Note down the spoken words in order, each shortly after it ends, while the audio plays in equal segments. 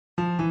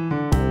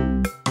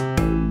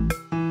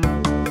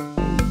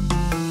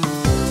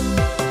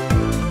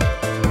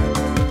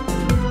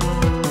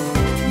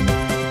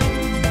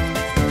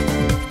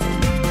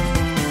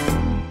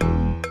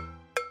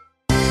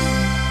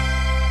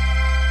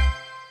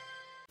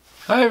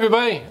Hi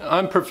everybody,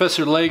 I'm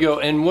Professor Lego,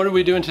 and what are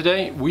we doing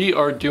today? We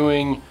are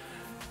doing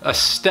a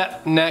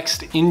step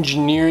next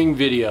engineering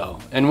video.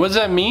 And what does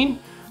that mean?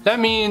 That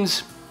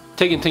means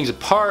taking things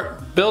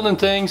apart, building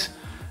things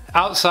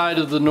outside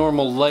of the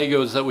normal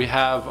Legos that we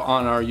have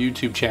on our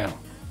YouTube channel.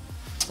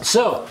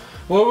 So,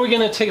 what are we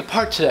going to take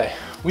apart today?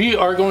 We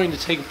are going to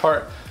take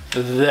apart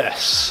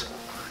this.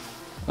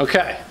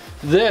 Okay,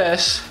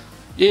 this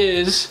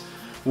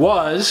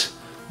was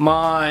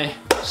my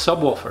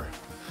subwoofer.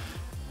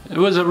 It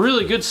was a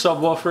really good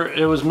subwoofer.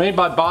 It was made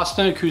by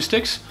Boston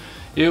Acoustics.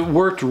 It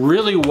worked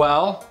really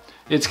well.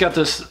 It's got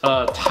this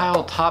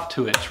tile top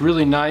to it. It's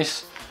really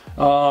nice.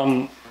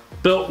 Built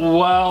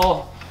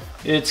well.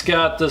 It's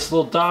got this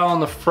little dial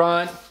on the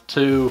front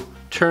to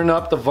turn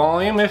up the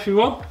volume, if you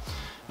will.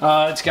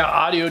 It's got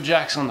audio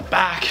jacks on the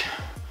back,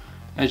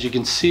 as you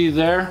can see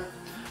there.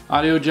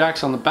 Audio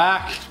jacks on the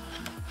back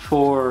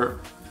for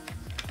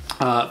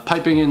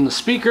piping in the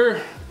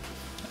speaker.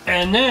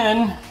 And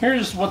then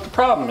here's what the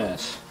problem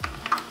is.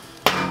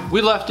 We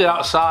left it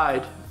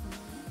outside.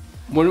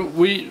 When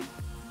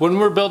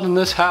we're building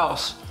this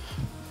house,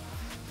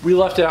 we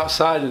left it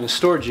outside in a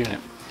storage unit.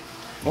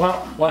 Well,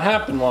 what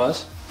happened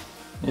was,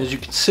 as you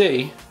can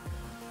see,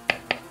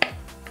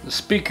 the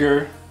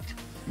speaker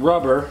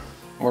rubber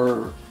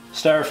or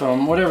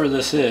styrofoam, whatever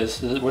this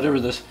is,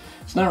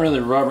 it's not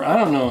really rubber. I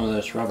don't know if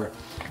it's rubber.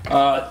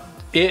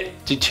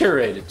 It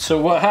deteriorated.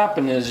 So what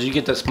happened is you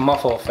get this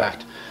muffle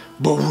effect.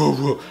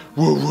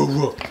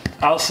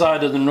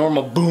 Outside of the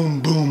normal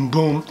boom, boom,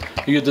 boom,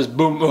 you get this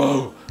boom,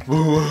 boom,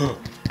 boom,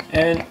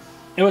 and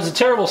it was a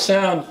terrible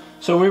sound,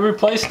 so we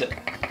replaced it.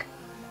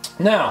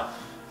 Now,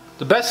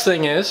 the best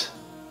thing is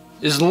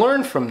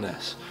learn from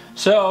this.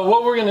 So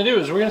what we're gonna do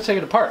is we're gonna take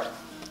it apart,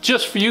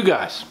 just for you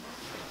guys.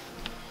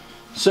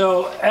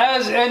 So,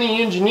 as any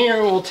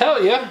engineer will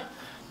tell you,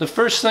 the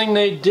first thing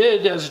they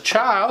did as a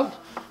child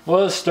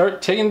was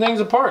start taking things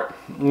apart,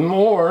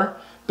 or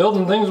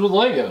building things with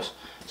Legos.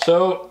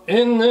 So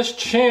in this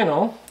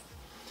channel,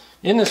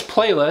 in this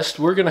playlist,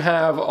 we're gonna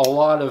have a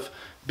lot of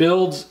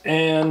builds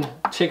and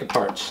take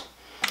aparts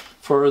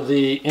for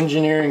the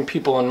engineering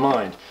people in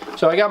mind.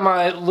 So I got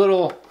my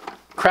little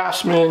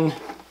Craftsman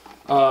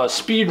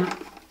speed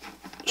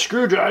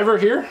screwdriver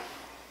here.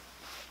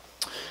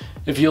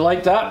 If you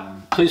like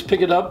that, please pick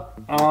it up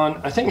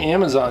on, I think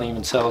Amazon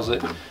even sells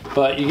it,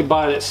 but you can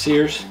buy it at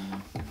Sears.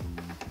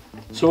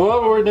 So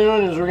what we're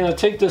doing is we're going to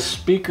take this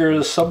speaker,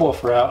 the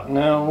subwoofer out.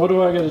 Now what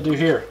do I got to do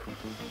here?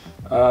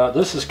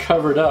 This is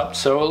covered up,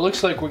 so it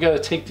looks like we got to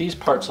take these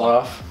parts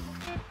off.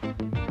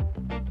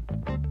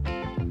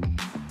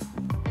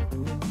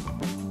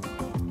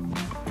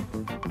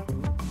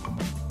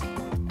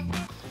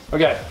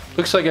 Okay,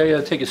 looks like I got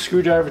to take a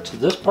screwdriver to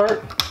this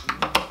part.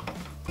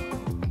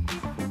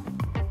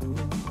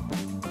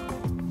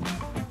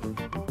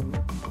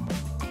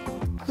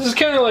 This is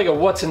kind of like a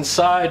what's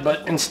inside,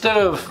 but instead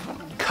of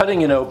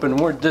cutting it open,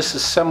 we're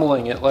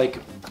disassembling it like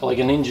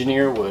an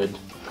engineer would.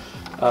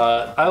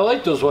 I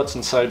like those what's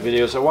inside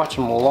videos. I watch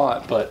them a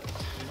lot, but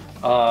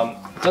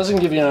it doesn't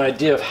give you an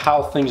idea of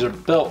how things are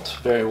built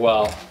very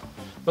well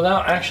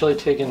without actually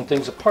taking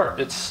things apart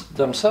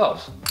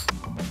themselves.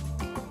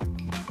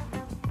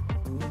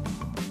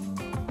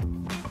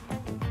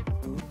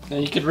 Now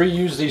you could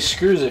reuse these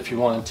screws if you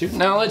wanted to.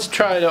 Now let's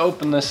try to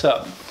open this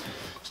up.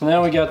 So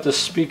now we got this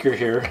speaker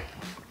here.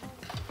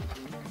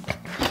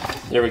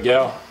 There we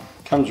go.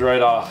 Comes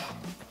right off.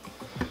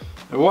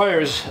 The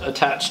wire's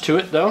attached to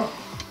it though.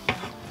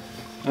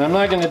 And I'm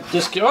not going to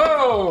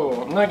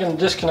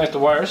disconnect the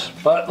wires,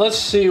 but let's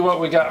see what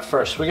we got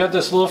first. We got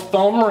this little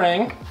foam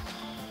ring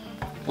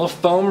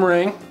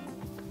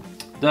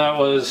that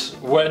was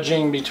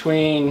wedging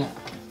between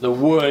the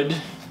wood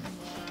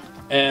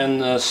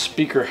and the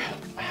speaker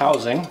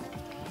housing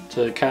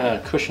to kind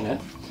of cushion it.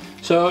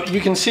 So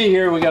you can see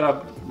here we got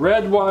a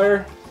red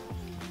wire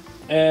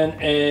and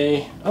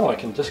I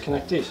can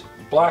disconnect these,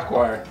 black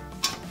wire.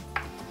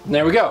 And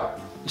there we go.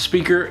 The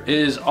speaker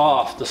is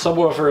off, the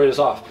subwoofer is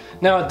off.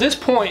 Now at this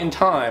point in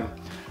time,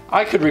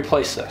 I could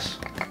replace this.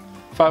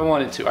 If I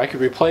wanted to, I could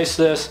replace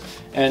this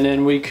and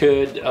then we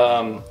could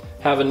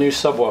have a new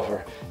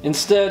subwoofer.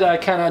 Instead, I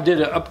kind of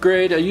did an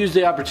upgrade. I used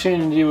the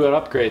opportunity to do an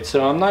upgrade,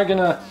 so I'm not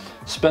gonna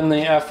spend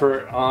the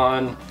effort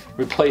on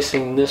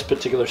replacing this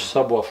particular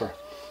subwoofer.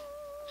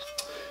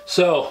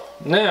 So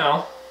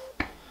now,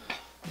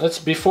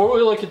 before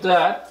we look at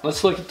that,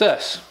 let's look at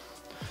this.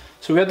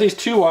 So we got these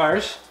two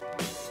wires.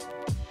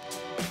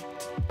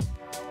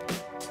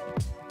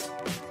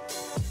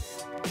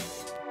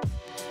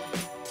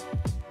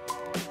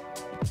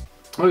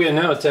 Okay,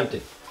 now it's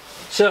empty.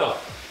 So,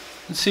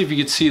 let's see if you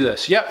can see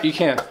this. Yep, you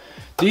can.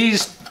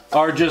 These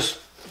are just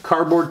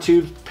cardboard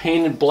tubes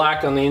painted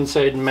black on the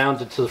inside and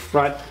mounted to the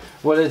front.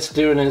 What it's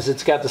doing is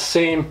it's got the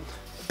same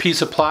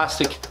piece of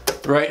plastic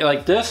right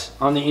like this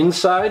on the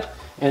inside,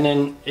 and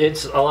then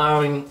it's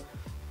allowing,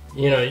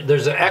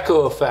 there's an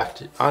echo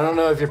effect. I don't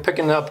know if you're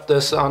picking up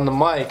this on the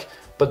mic,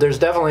 but there's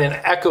definitely an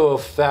echo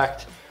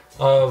effect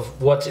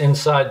of what's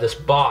inside this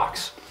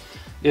box.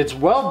 It's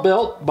well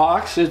built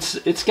box.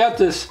 It's got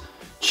this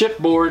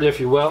chipboard, if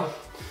you will.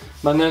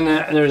 But then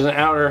there's an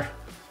outer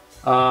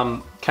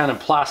kind of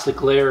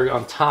plastic layer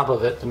on top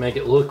of it to make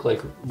it look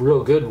like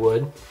real good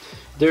wood.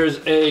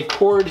 There's a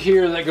cord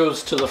here that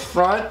goes to the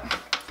front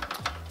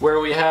where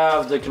we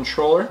have the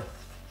controller,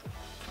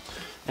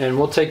 and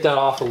we'll take that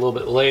off a little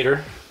bit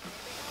later.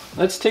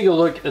 Let's take a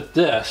look at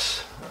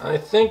this. I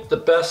think the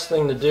best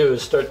thing to do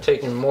is start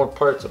taking more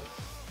parts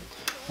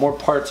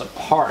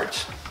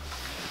apart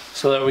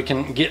so that we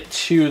can get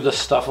to the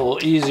stuff a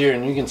little easier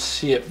and you can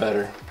see it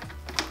better.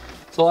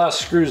 It's a lot of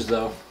screws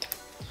though.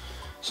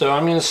 So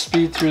I'm going to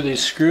speed through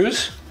these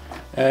screws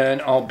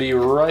and I'll be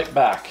right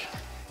back.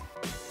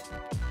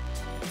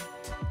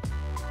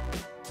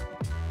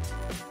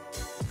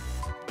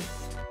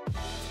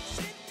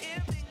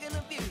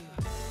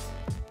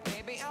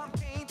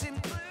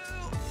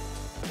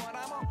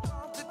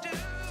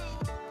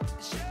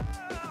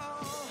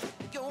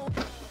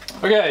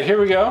 Okay, here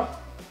we go.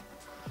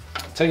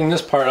 Taking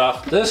this part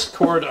off. This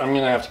cord I'm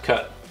gonna have to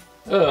cut.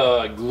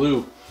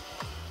 Glue.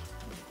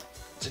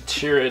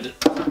 Deteriorated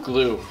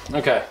glue.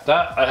 Okay,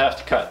 that I have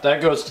to cut.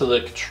 That goes to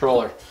the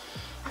controller.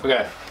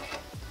 Okay,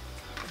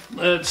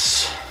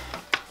 let's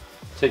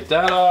take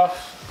that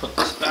off. Put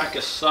this back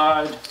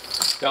aside.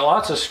 Got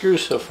lots of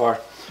screws so far.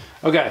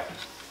 Okay,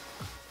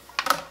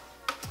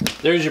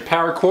 there's your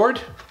power cord.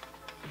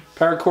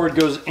 Power cord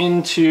goes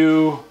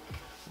into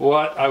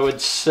what I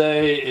would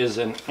say is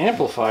an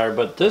amplifier,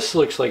 but this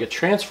looks like a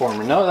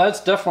transformer. No,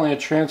 that's definitely a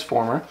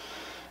transformer.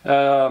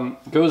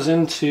 Goes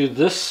into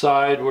this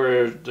side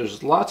where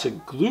there's lots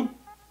of glue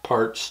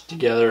parts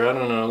together. I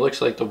don't know, it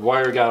looks like the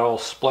wire got all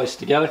spliced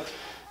together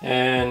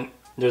and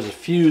there's a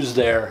fuse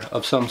there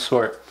of some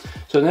sort.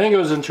 So then it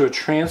goes into a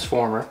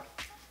transformer.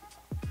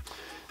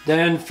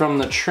 Then from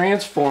the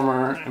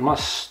transformer, it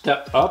must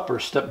step up or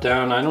step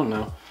down, I don't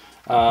know.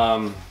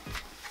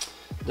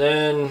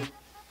 Then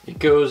it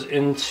goes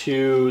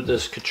into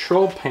this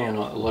control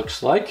panel, it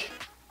looks like.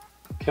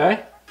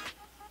 Okay,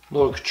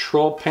 little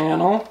control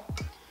panel.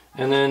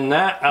 And then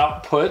that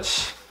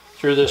outputs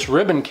through this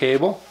ribbon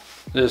cable,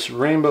 this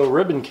rainbow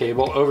ribbon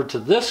cable, over to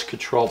this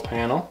control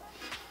panel.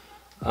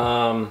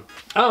 Oh,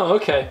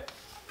 okay.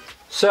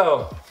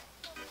 So,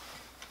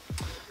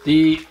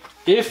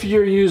 if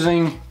you're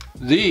using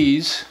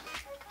these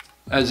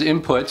as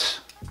inputs,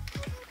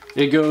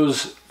 it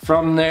goes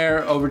from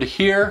there over to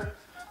here,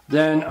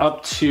 then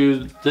up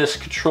to this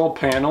control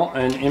panel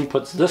and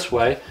inputs this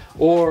way.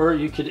 Or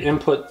you could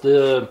input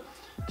through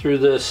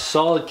this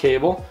solid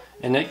cable,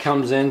 and it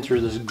comes in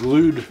through this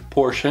glued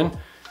portion,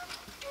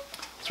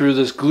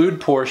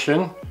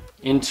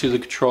 into the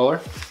controller.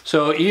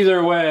 So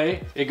either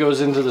way, it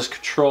goes into this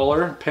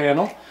controller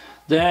panel,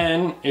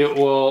 then it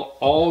will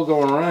all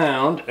go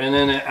around, and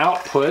then it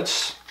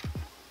outputs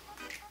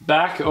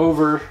back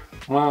over,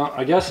 well,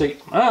 I guess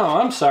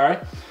I'm sorry.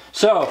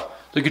 So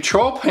the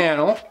control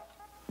panel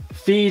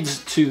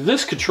feeds to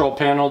this control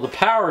panel, the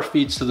power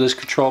feeds to this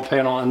control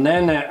panel, and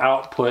then it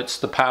outputs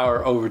the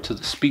power over to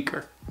the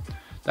speaker.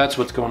 That's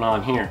what's going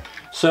on here.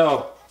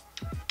 So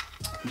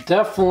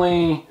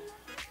definitely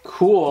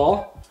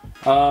cool.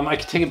 I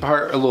could take it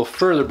apart a little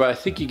further, but I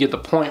think you get the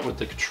point with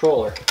the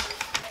controller.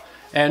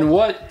 And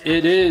what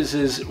it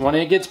is when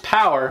it gets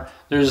power,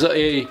 there's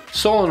a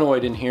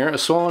solenoid in here. A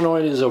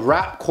solenoid is a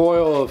wrap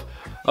coil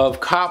of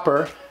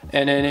copper,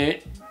 and then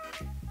it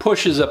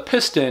pushes a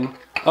piston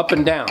up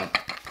and down.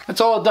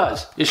 That's all it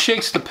does. It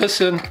shakes the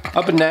piston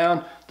up and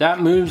down. That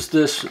moves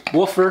this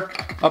woofer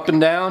up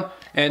and down,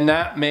 and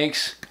that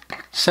makes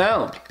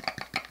sound.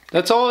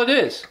 That's all it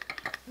is.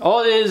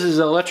 All it is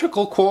an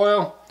electrical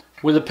coil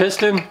with a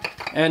piston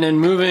and then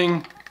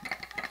moving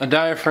a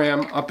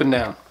diaphragm up and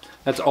down.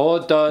 That's all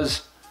it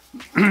does.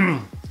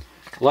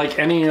 Like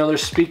any other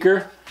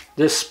speaker,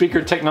 this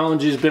speaker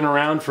technology has been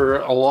around for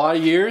a lot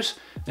of years,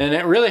 and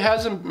it really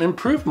hasn't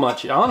improved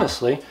much,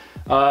 honestly.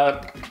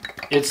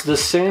 It's the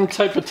same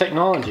type of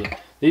technology.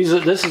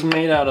 This is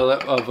made out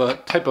of a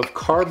type of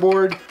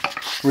cardboard,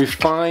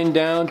 refined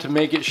down to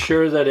make it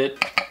sure that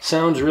it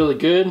sounds really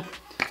good.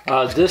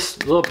 This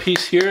little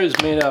piece here is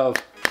made of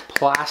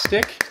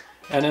plastic,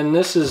 and then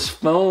this is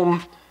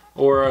foam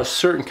or a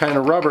certain kind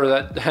of rubber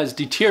that has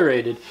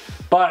deteriorated.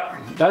 But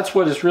that's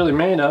what it's really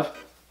made of.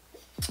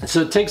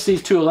 So it takes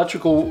these two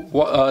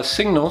electrical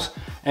signals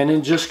and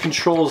it just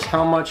controls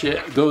how much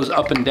it goes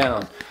up and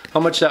down, how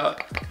much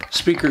that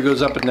speaker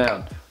goes up and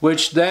down,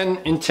 which then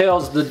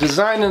entails the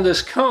design of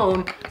this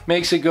cone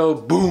makes it go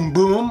boom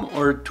boom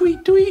or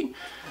tweet tweet,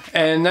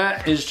 and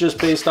that is just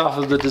based off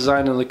of the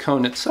design of the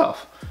cone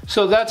itself.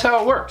 So that's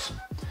how it works.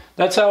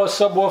 That's how a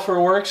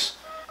subwoofer works.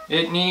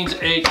 It needs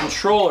a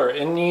controller,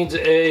 it needs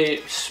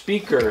a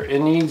speaker, it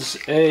needs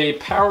a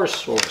power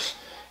source,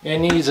 it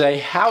needs a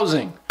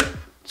housing.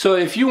 So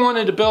if you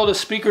wanted to build a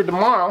speaker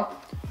tomorrow,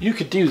 you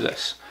could do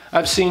this.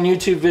 I've seen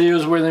YouTube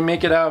videos where they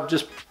make it out of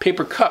just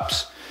paper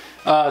cups.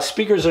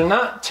 Speakers are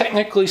not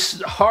technically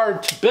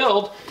hard to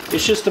build.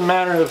 It's just a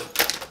matter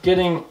of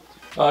getting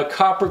a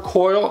copper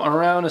coil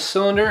around a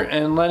cylinder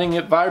and letting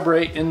it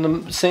vibrate in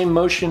the same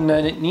motion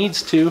that it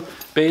needs to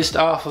based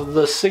off of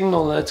the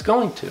signal that it's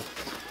going to.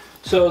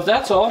 So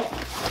that's all.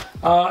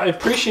 I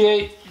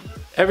appreciate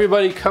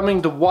everybody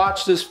coming to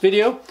watch this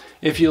video.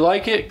 If you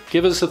like it,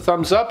 give us a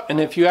thumbs up, and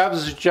if you have a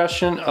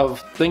suggestion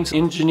of things to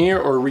engineer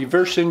or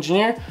reverse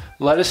engineer,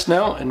 let us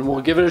know and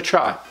we'll give it a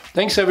try.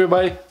 Thanks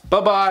everybody.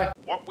 Bye-bye.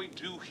 What we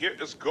do here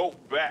is go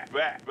back.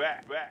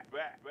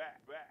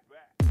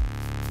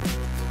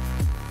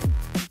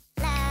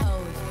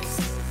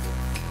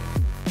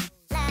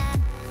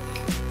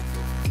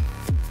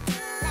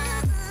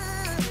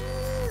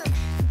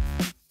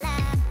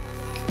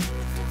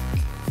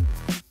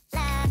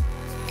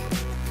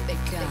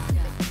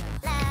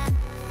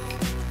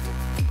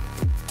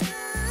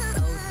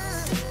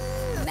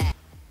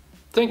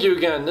 Thank you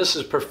again. This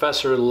is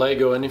Professor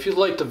Lego, and if you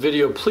liked the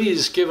video,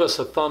 please give us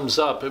a thumbs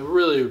up. I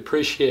really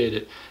appreciate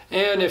it.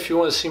 And if you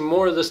want to see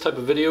more of this type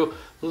of video,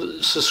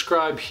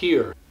 subscribe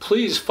here.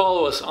 Please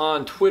follow us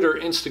on Twitter,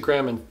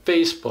 Instagram, and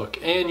Facebook.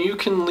 And you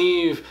can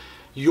leave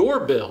your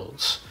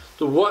builds,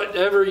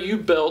 whatever you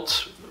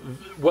built,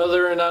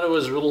 whether or not it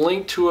was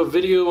linked to a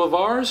video of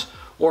ours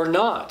or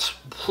not.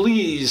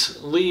 Please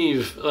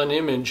leave an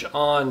image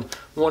on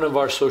one of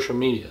our social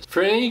medias.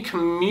 For any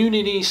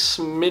community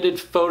submitted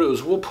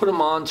photos, we'll put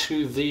them on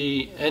to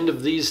the end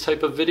of these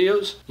type of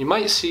videos. You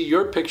might see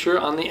your picture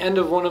on the end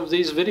of one of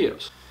these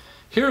videos.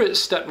 Here at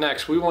Step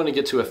Next, we want to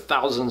get to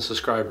 1,000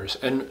 subscribers,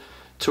 and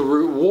to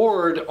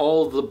reward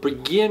all the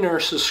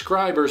beginner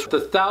subscribers, the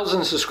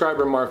 1,000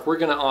 subscriber mark, we're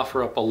going to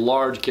offer up a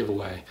large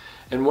giveaway.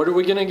 And what are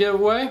we going to give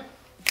away?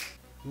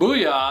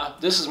 Booyah!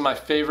 This is my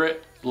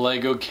favorite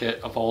Lego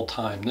kit of all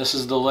time. This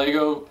is the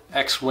Lego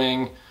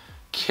X-Wing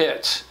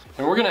kit,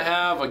 and we're gonna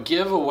have a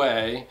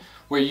giveaway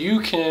where you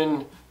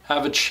can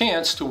have a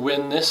chance to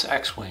win this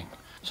X-Wing.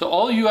 So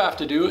all you have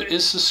to do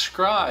is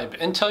subscribe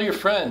and tell your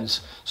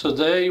friends so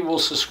they will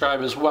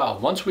subscribe as well.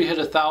 Once we hit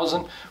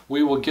 1,000,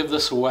 we will give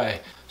this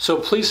away. So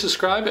please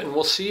subscribe and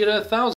we'll see you at 1,000.